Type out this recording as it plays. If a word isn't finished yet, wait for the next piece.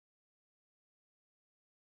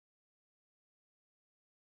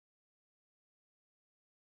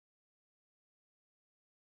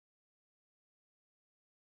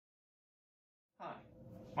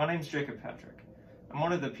My name's Jacob Patrick. I'm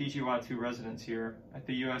one of the PGY2 residents here at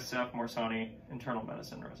the USF Morsani Internal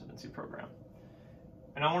Medicine Residency Program.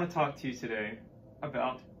 And I want to talk to you today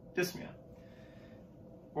about dyspnea,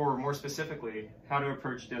 or more specifically, how to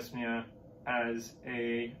approach dyspnea as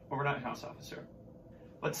an overnight house officer.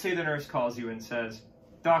 Let's say the nurse calls you and says,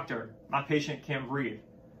 "Doctor, my patient can't breathe."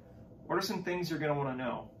 What are some things you're going to want to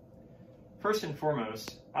know? First and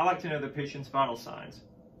foremost, I like to know the patient's vital signs.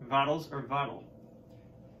 Vitals are vital.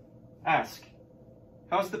 Ask,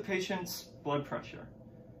 how's the patient's blood pressure?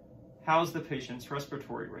 How's the patient's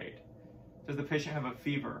respiratory rate? Does the patient have a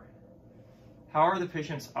fever? How are the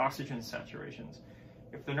patient's oxygen saturations?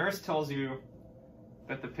 If the nurse tells you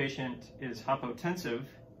that the patient is hypotensive,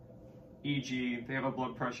 e.g. they have a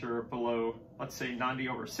blood pressure below, let's say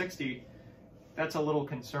 90/60, that's a little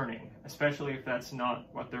concerning, especially if that's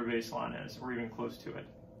not what their baseline is, or even close to it.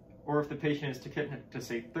 Or if the patient is to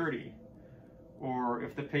say 30, or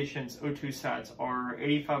if the patient's O2 sats are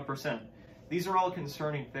 85%. These are all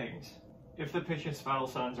concerning things. If the patient's vital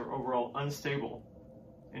signs are overall unstable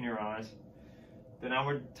in your eyes, then I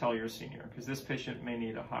would tell your senior, because this patient may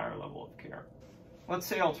need a higher level of care. Let's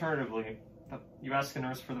say alternatively, you ask the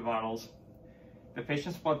nurse for the vitals, the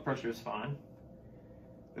patient's blood pressure is fine,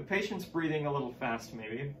 the patient's breathing a little fast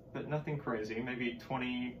maybe, but nothing crazy, maybe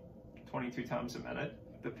 20, 22 times a minute.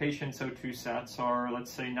 The patient's O2 sats are, let's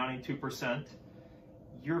say, 92%.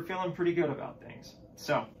 You're feeling pretty good about things.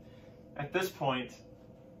 So, at this point,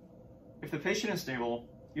 if the patient is stable,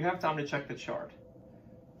 you have time to check the chart.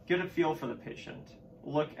 Get a feel for the patient.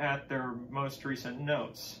 Look at their most recent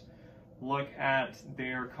notes. Look at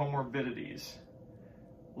their comorbidities.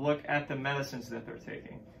 Look at the medicines that they're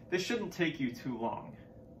taking. This shouldn't take you too long.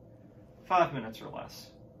 5 minutes or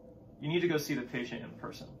less. You need to go see the patient in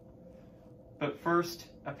person. But first,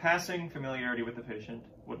 a passing familiarity with the patient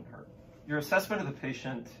wouldn't hurt. Your assessment of the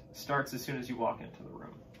patient starts as soon as you walk into the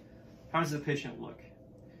room. How does the patient look?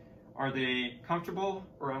 Are they comfortable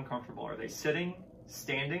or uncomfortable? Are they sitting,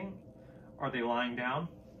 standing? Are they lying down?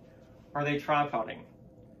 Are they tripoding,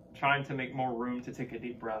 trying to make more room to take a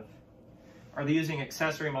deep breath? Are they using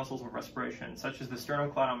accessory muscles of respiration, such as the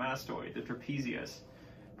sternocleidomastoid, the trapezius?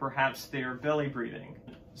 Perhaps they're belly breathing.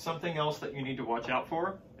 Something else that you need to watch out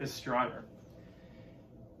for is stridor.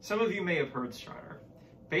 Some of you may have heard stridor.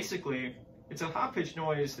 Basically, it's a high-pitched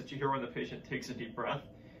noise that you hear when the patient takes a deep breath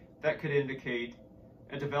that could indicate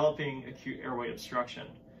a developing acute airway obstruction.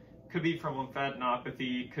 Could be from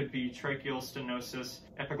lymphadenopathy, could be tracheal stenosis,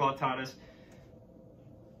 epiglottitis.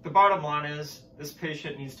 The bottom line is this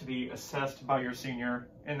patient needs to be assessed by your senior,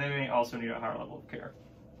 and they may also need a higher level of care.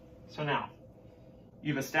 So now,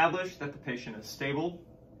 you've established that the patient is stable,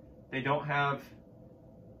 they don't have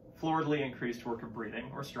floridly increased work of breathing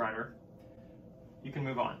or stridor. You can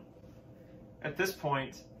move on. At this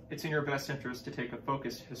point, it's in your best interest to take a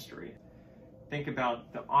focused history. Think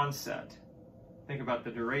about the onset. Think about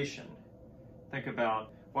the duration. Think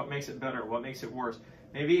about what makes it better, what makes it worse.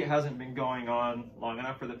 Maybe it hasn't been going on long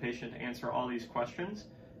enough for the patient to answer all these questions,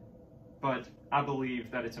 but I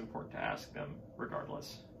believe that it's important to ask them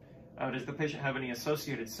regardless. Does the patient have any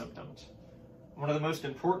associated symptoms? One of the most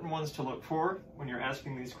important ones to look for when you're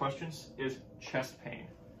asking these questions is chest pain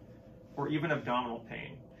or even abdominal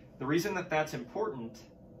pain. The reason that that's important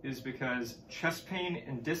is because chest pain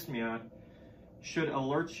and dyspnea should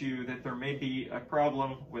alert you that there may be a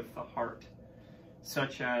problem with the heart,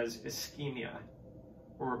 such as ischemia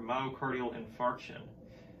or myocardial infarction.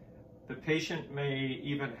 The patient may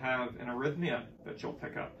even have an arrhythmia that you'll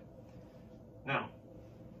pick up. Now,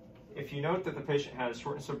 if you note that the patient has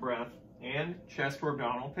shortness of breath and chest or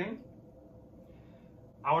abdominal pain,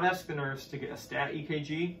 I would ask the nurse to get a stat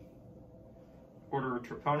EKG, order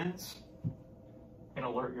troponins, and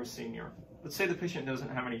alert your senior. Let's say the patient doesn't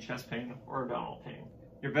have any chest pain or abdominal pain.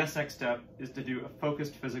 Your best next step is to do a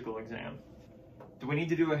focused physical exam. Do we need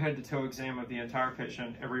to do a head-to-toe exam of the entire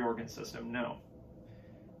patient, every organ system? No.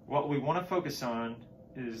 What we want to focus on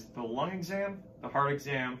is the lung exam, the heart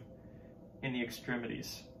exam, and the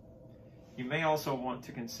extremities. You may also want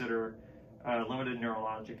to consider a limited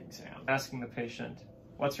neurologic exam. Asking the patient,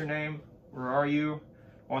 what's your name? Where are you?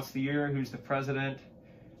 What's the year? Who's the president?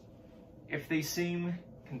 If they seem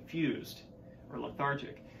confused or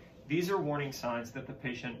lethargic, these are warning signs that the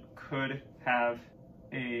patient could have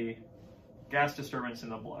a gas disturbance in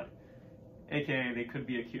the blood, aka they could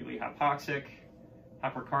be acutely hypoxic,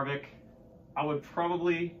 hypercarbic. I would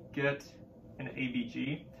probably get an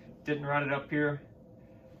ABG. Didn't write it up here,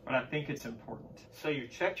 but I think it's important. So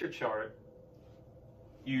you've checked your chart,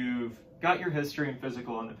 you've got your history and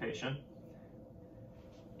physical on the patient,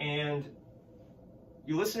 and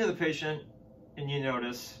you listen to the patient and you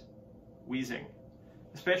notice wheezing,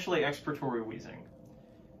 especially expiratory wheezing.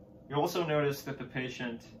 You also notice that the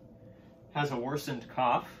patient has a worsened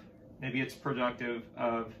cough. Maybe it's productive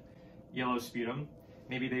of yellow sputum.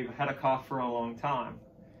 Maybe they've had a cough for a long time,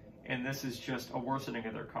 and this is just a worsening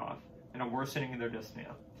of their cough and a worsening of their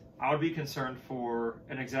dyspnea. I would be concerned for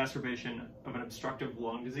an exacerbation of an obstructive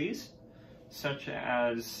lung disease, such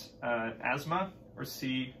as asthma or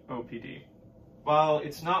COPD. While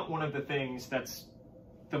it's not one of the things that's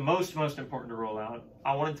the most important to rule out,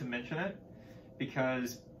 I wanted to mention it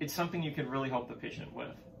because it's something you can really help the patient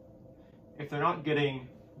with. If they're not getting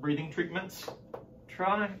breathing treatments,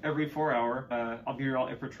 try every 4-hour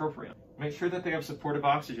albuterol ipratropium. Make sure that they have supportive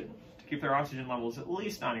oxygen to keep their oxygen levels at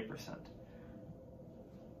least 90%.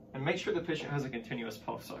 And make sure the patient has a continuous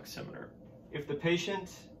pulse oximeter. If the patient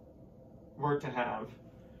were to have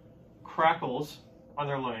crackles on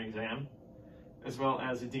their lung exam, as well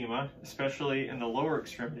as edema, especially in the lower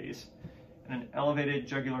extremities, and an elevated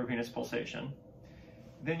jugular venous pulsation,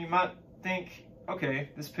 then you might think, okay,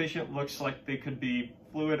 this patient looks like they could be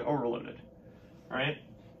fluid overloaded, right?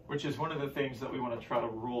 Which is one of the things that we want to try to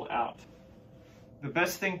rule out. The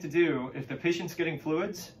best thing to do, if the patient's getting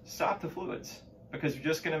fluids, stop the fluids, because you're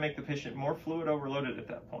just going to make the patient more fluid overloaded at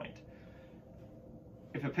that point.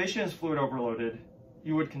 If a patient is fluid overloaded,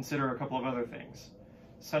 you would consider a couple of other things,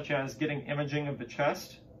 such as getting imaging of the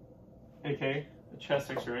chest, aka the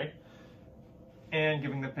chest x-ray, and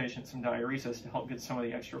giving the patient some diuresis to help get some of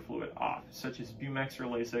the extra fluid off, such as Bumex or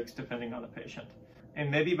Lasix, depending on the patient.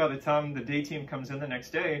 And maybe by the time the day team comes in the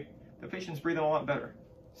next day, the patient's breathing a lot better.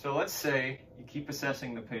 So let's say you keep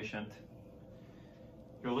assessing the patient,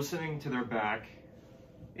 you're listening to their back,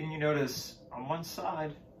 and you notice on one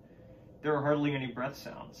side, there are hardly any breath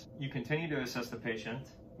sounds. You continue to assess the patient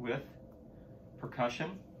with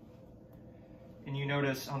percussion, and you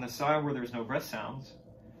notice on the side where there's no breath sounds,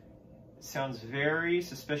 it sounds very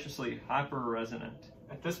suspiciously hyper-resonant.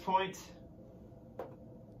 At this point,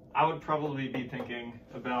 I would probably be thinking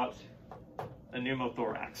about a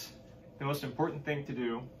pneumothorax. The most important thing to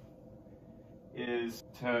do is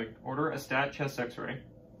to order a stat chest x-ray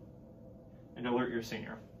and alert your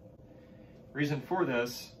senior. Reason for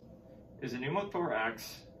this is a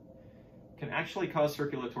pneumothorax can actually cause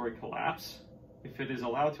circulatory collapse if it is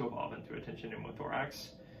allowed to evolve into a tension pneumothorax,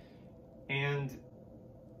 and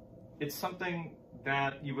it's something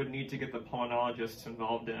that you would need to get the pulmonologists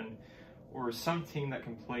involved in, or some team that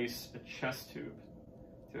can place a chest tube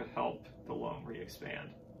to help the lung re-expand.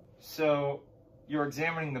 So you're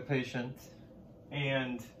examining the patient,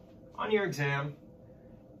 and on your exam,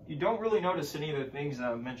 you don't really notice any of the things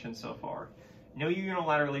that I've mentioned so far. No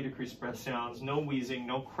unilaterally decreased breath sounds, no wheezing,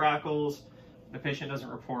 no crackles. The patient doesn't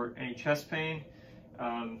report any chest pain,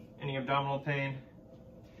 any abdominal pain.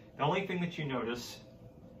 The only thing that you notice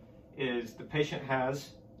is the patient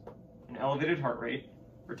has an elevated heart rate,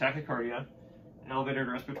 or tachycardia, an elevated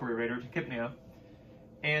respiratory rate, or tachypnea,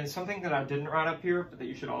 and something that I didn't write up here, but that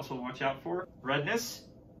you should also watch out for, redness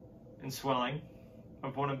and swelling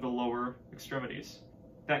of one of the lower extremities.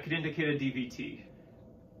 That could indicate a DVT.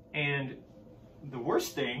 And the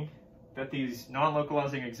worst thing that these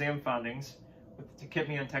non-localizing exam findings with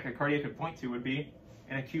tachypnea and tachycardia could point to would be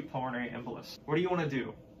an acute pulmonary embolus. What do you want to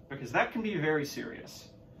do? Because that can be very serious.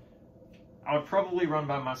 I would probably run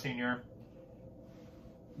by my senior,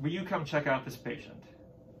 will you come check out this patient?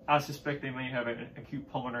 I suspect they may have an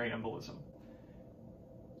acute pulmonary embolism.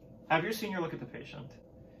 Have your senior look at the patient,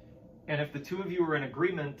 and if the two of you are in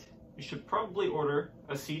agreement, you should probably order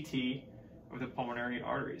a CT of the pulmonary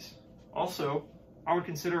arteries. Also, I would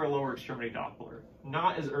consider a lower extremity Doppler.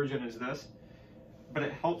 Not as urgent as this, but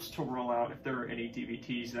it helps to rule out if there are any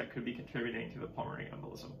DVTs that could be contributing to the pulmonary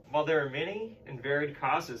embolism. While there are many and varied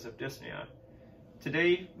causes of dyspnea,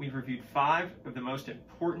 today we've reviewed 5 of the most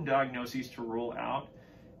important diagnoses to rule out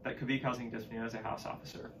that could be causing dyspnea as a house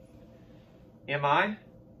officer. MI,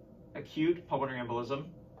 acute pulmonary embolism,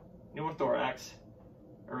 pneumothorax,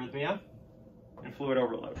 arrhythmia, and fluid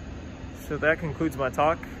overload. So that concludes my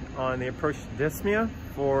talk on the approach to dyspnea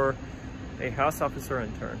for a house officer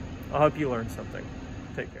intern. I hope you learned something.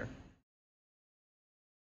 Take care.